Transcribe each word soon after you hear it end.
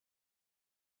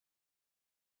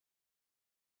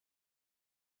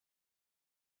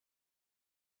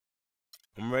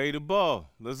I'm ready to ball.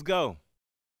 Let's go.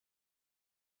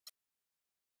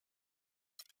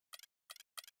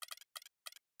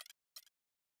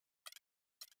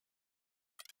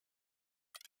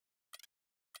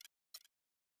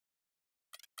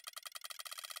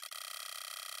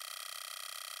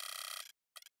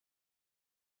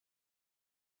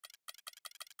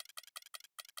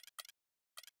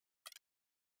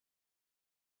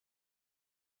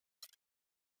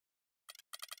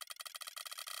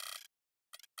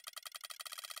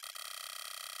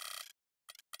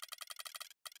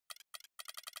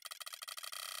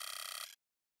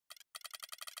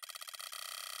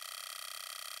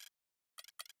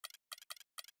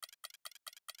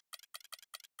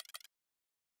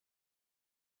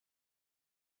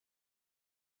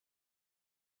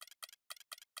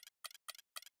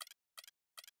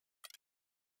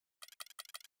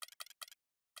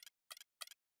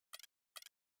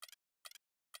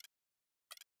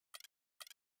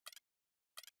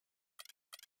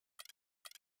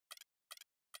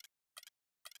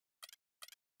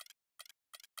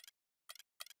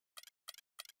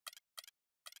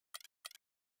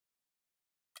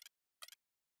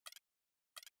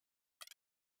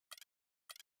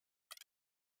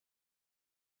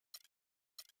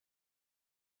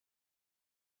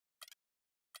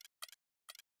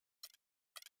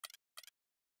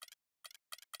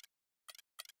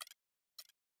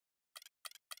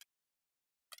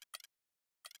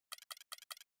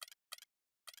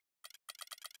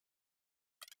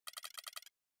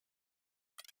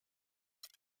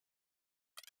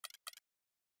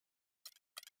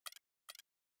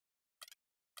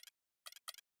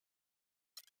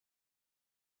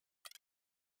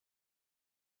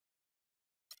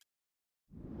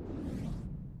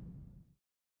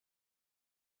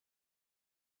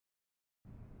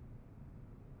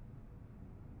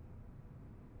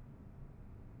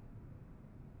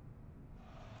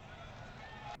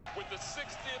 With the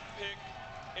 60th pick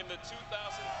in the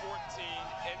 2014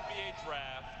 NBA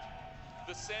draft,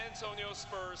 the San Antonio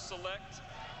Spurs select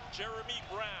Jeremy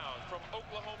Brown from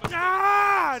Oklahoma State.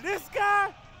 Ah, this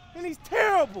guy? And he's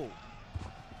terrible.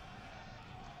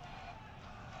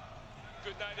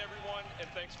 Good night, everyone, and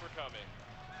thanks for coming.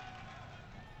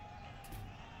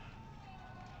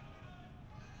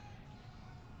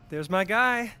 There's my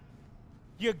guy.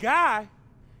 Your guy?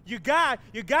 Your guy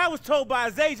was told by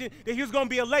his agent that he was going to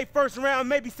be a late first round,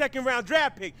 maybe second round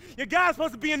draft pick. Your guy's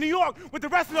supposed to be in New York with the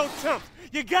rest of those chumps.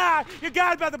 Your guy's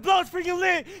about to blow his freaking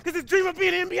lid because his dream of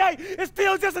being in the NBA is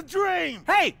still just a dream.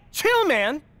 Hey, chill,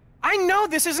 man. I know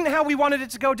this isn't how we wanted it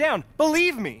to go down.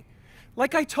 Believe me.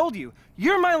 Like I told you,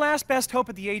 you're my last best hope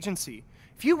at the agency.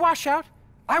 If you wash out,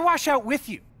 I wash out with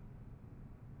you.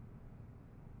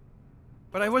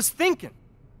 But I was thinking,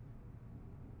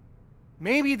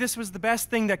 maybe this was the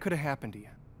best thing that could have happened to you.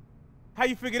 How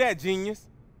you figure that, genius?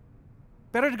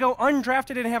 Better to go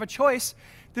undrafted and have a choice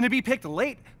than to be picked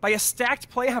late by a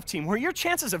stacked playoff team where your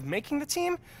chances of making the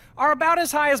team are about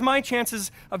as high as my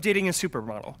chances of dating a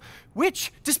supermodel,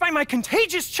 which, despite my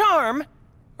contagious charm,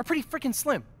 are pretty freaking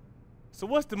slim. So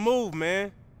what's the move,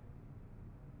 man?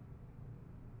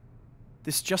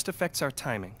 This just affects our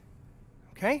timing,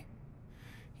 okay?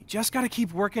 You just gotta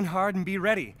keep working hard and be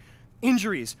ready.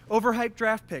 Injuries, overhyped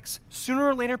draft picks. Sooner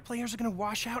or later, players are gonna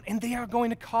wash out and they are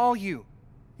going to call you.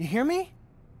 You hear me?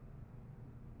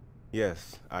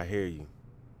 Yes, I hear you.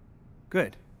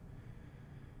 Good.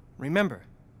 Remember,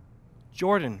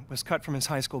 Jordan was cut from his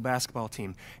high school basketball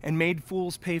team and made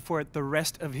fools pay for it the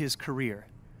rest of his career.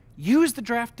 Use the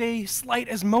draft day slight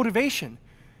as motivation.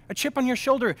 A chip on your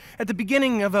shoulder at the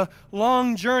beginning of a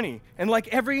long journey. And like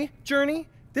every journey,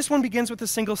 this one begins with a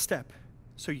single step.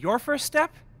 So your first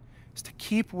step is to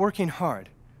keep working hard.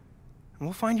 And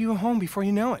we'll find you a home before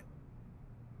you know it.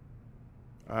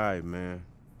 All right, man.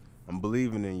 I'm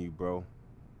believing in you, bro.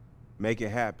 Make it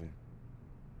happen.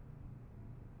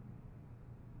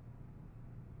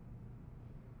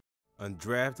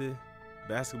 Undrafted,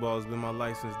 basketball has been my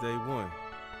life since day one.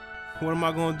 What am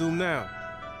I gonna do now?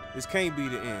 This can't be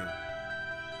the end.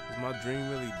 Is my dream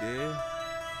really dead?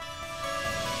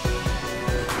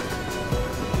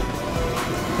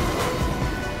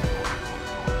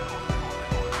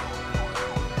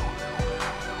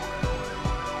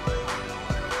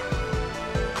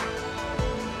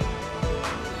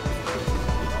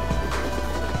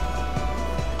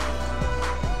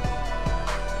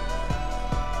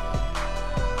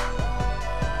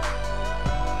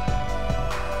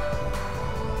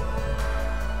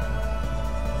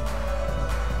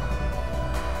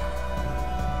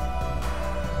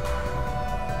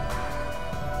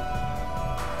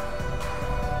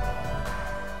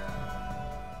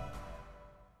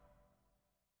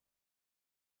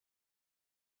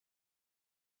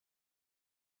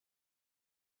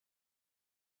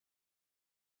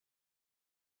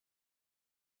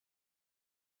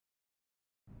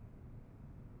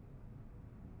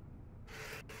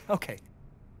 Okay.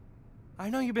 I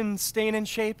know you've been staying in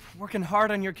shape, working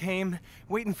hard on your game,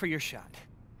 waiting for your shot.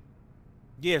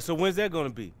 Yeah, so when's that gonna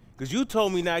be? Because you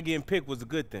told me not getting picked was a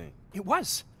good thing. It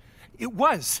was. It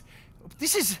was.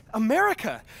 This is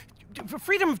America.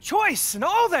 Freedom of choice and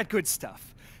all that good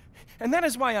stuff. And that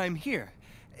is why I'm here.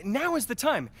 Now is the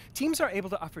time. Teams are able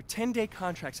to offer 10-day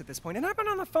contracts at this point, and I've been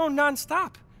on the phone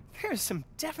non-stop. There's some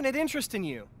definite interest in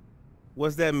you.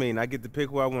 What's that mean? I get to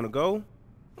pick where I want to go?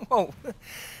 Whoa.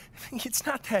 It's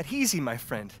not that easy, my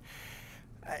friend.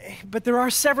 But there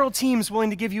are several teams willing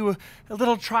to give you a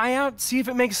little tryout, see if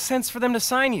it makes sense for them to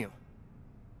sign you.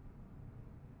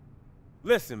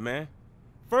 Listen, man.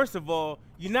 First of all,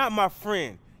 you're not my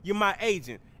friend. You're my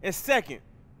agent. And second,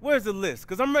 where's the list?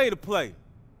 Because I'm ready to play.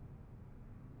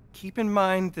 Keep in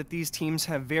mind that these teams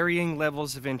have varying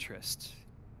levels of interest.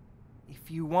 If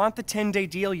you want the 10-day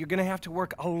deal, you're going to have to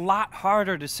work a lot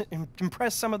harder to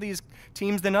impress some of these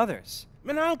teams than others.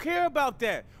 Man, I don't care about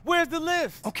that. Where's the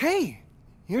list? Okay,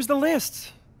 here's the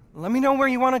list. Let me know where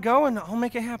you want to go, and I'll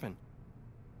make it happen.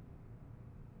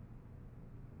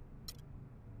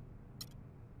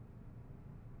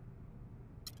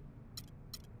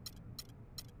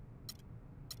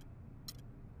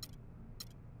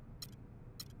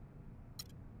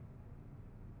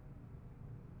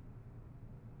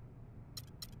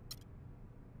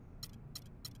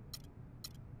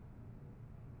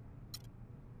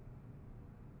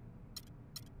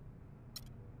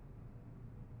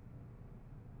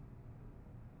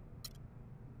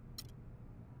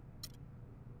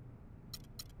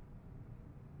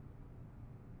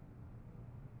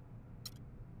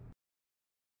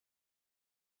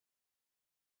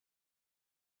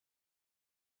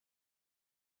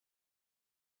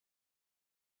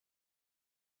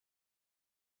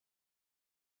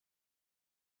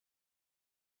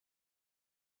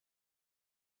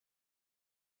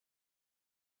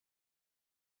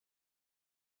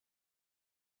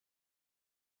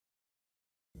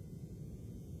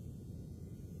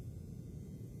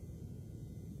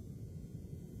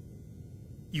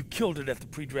 You killed it at the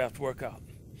pre-draft workout.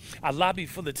 I lobbied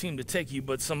for the team to take you,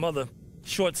 but some other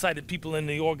short-sighted people in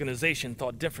the organization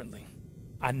thought differently.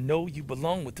 I know you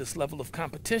belong with this level of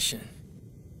competition.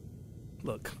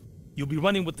 Look, you'll be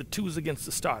running with the twos against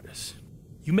the starters.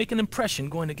 You make an impression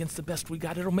going against the best we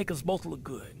got, it'll make us both look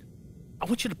good. I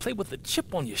want you to play with a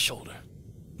chip on your shoulder.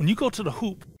 When you go to the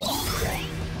hoop,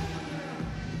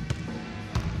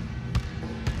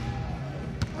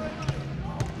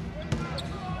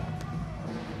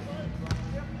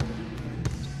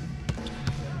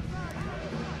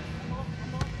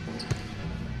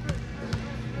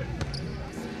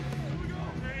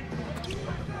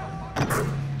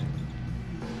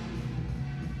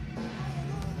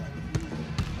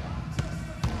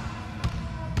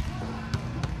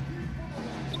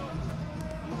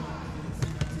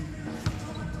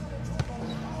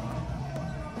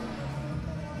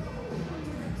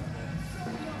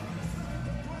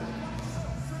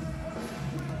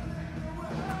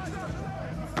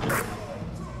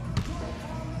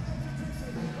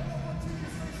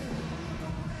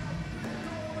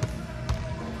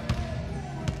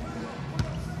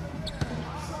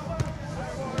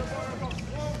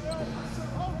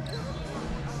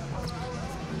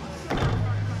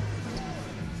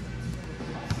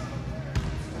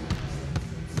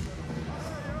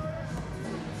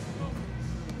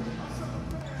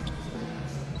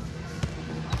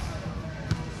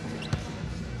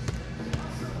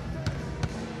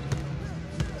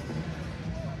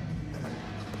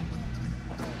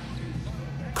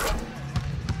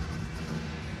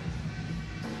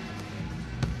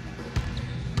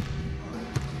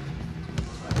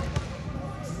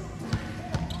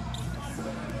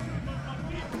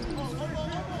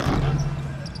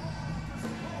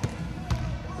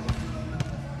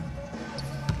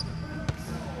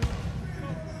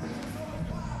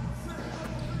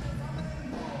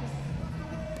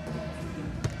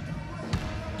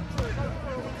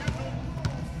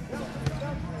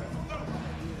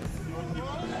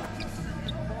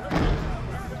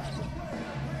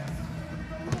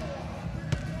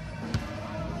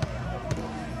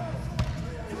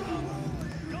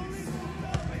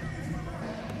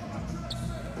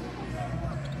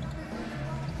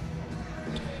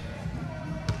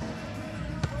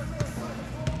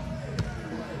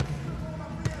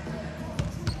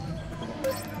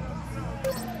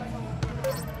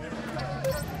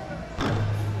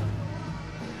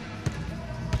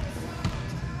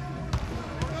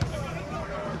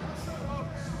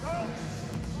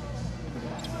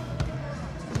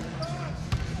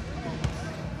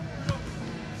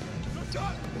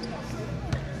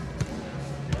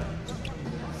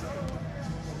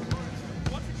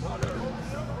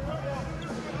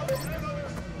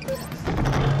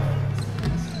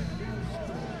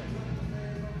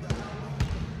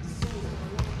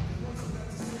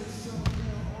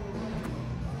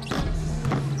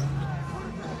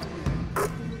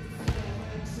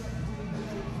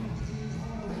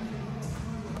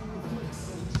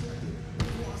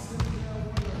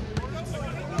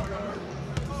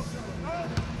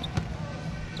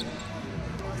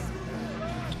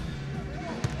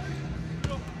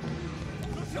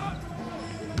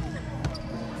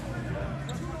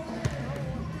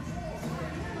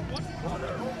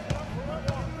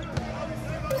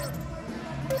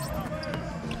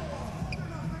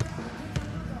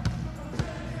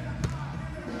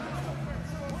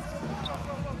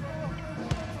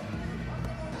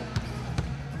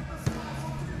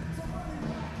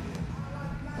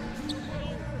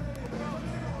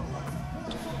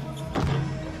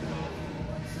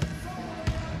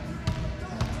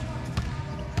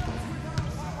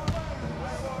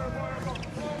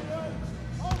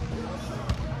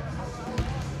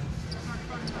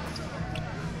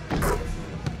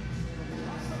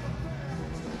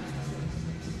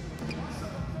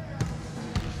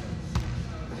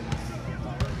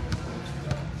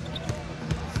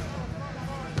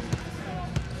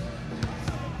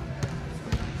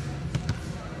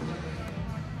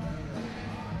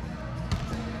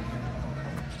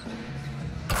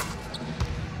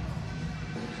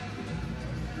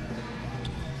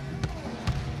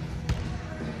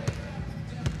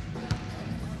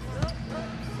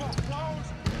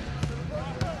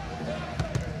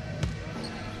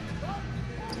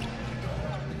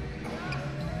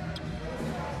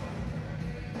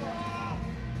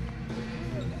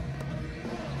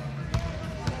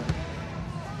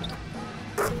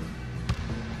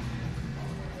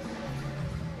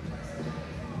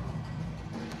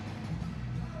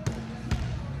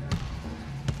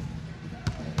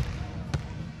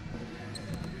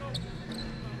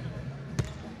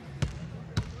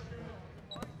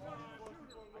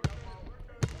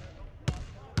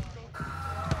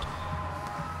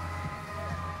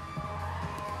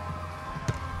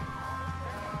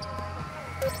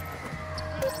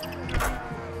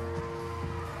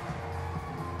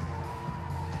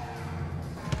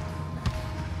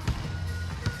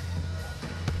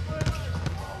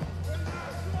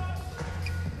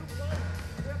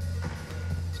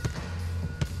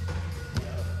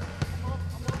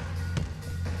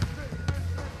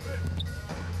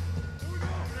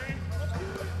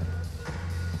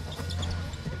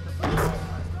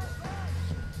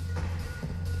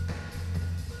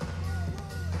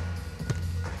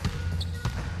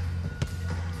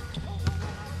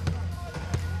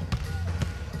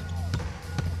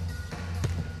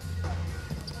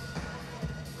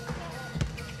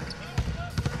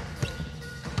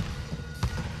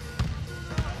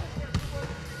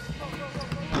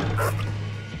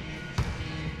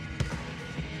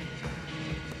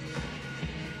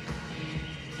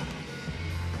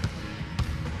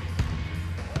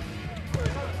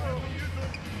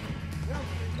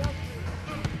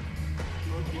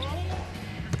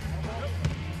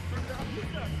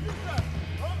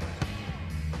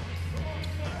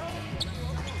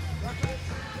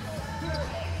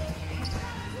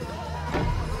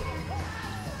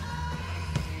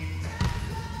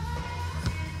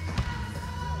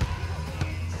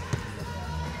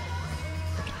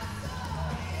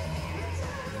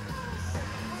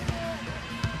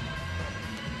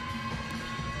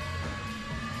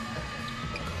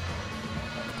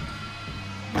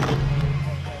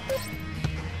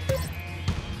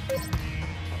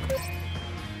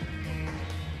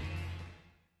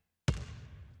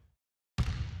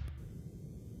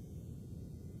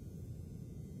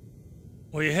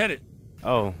 Where you headed?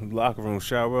 Oh, locker room,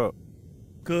 shower up.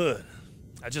 Good.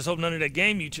 I just hope none of that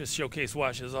game you just showcased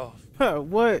washes off.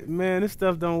 What? Man, this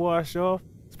stuff don't wash off.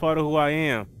 It's part of who I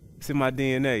am. It's in my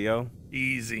DNA, yo.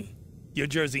 Easy. Your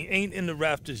jersey ain't in the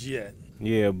rafters yet.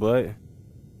 Yeah, but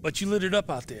you lit it up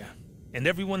out there. And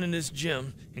everyone in this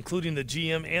gym, including the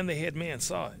GM and the head man,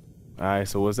 saw it. Alright,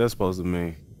 so what's that supposed to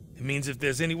mean? It means if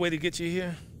there's any way to get you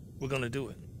here, we're gonna do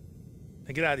it.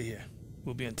 Now get out of here.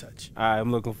 We'll be in touch. Alright,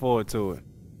 I'm looking forward to it.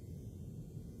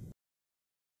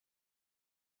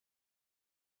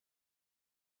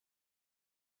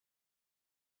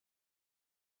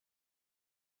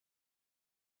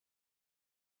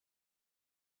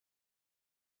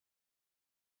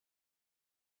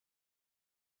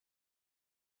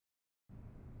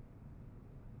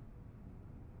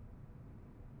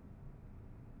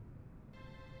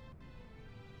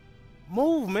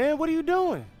 Move, man. What are you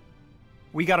doing?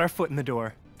 We got our foot in the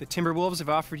door. The Timberwolves have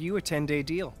offered you a 10-day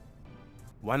deal.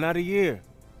 Why not a year?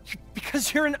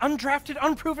 Because you're an undrafted,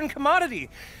 unproven commodity.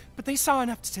 But they saw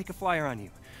enough to take a flyer on you.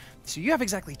 So you have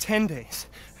exactly 10 days,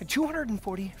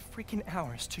 240 freaking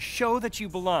hours to show that you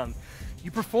belong.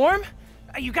 You perform,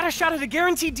 you got a shot at a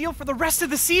guaranteed deal for the rest of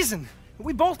the season.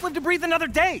 We both live to breathe another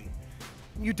day.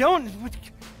 You don't,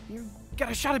 you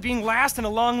got a shot at being last in a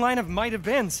long line of might have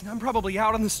beens, and I'm probably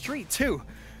out on the street, too.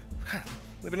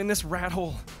 Living in this rat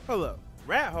hole. Hold up.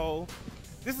 Rat hole?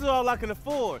 This is all I can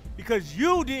afford because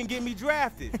you didn't get me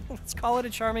drafted. Let's call it a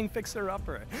charming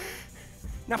fixer-upper.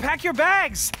 Now pack your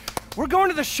bags. We're going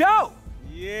to the show.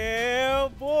 Yeah,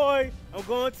 boy. I'm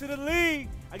going to the league.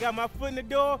 I got my foot in the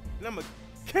door, and I'm going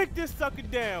to kick this sucker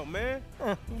down, man.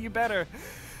 You better.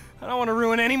 I don't want to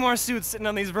ruin any more suits sitting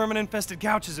on these vermin-infested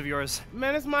couches of yours.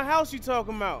 Man, it's my house you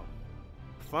talking about.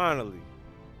 Finally,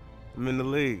 I'm in the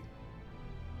league.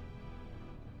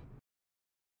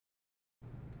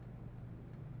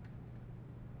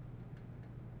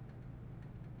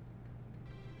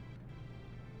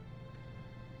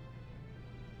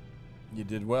 You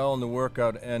did well in the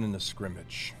workout and in the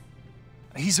scrimmage.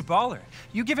 He's a baller.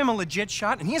 You give him a legit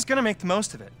shot, and he's gonna make the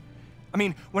most of it. I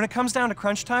mean, when it comes down to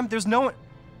crunch time, there's no one...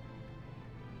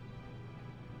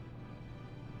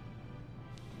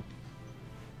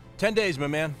 10 days, my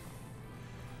man.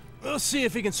 We'll see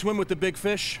if he can swim with the big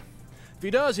fish. If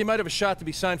he does, he might have a shot to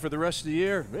be signed for the rest of the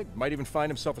year. He might even find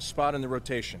himself a spot in the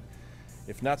rotation.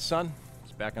 If not, son,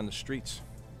 he's back on the streets.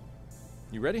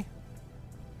 You ready?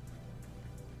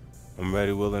 I'm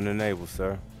ready, willing, and able,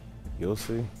 sir. You'll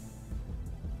see.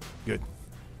 Good.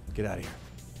 Get out of here.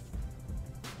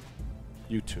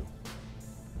 You too.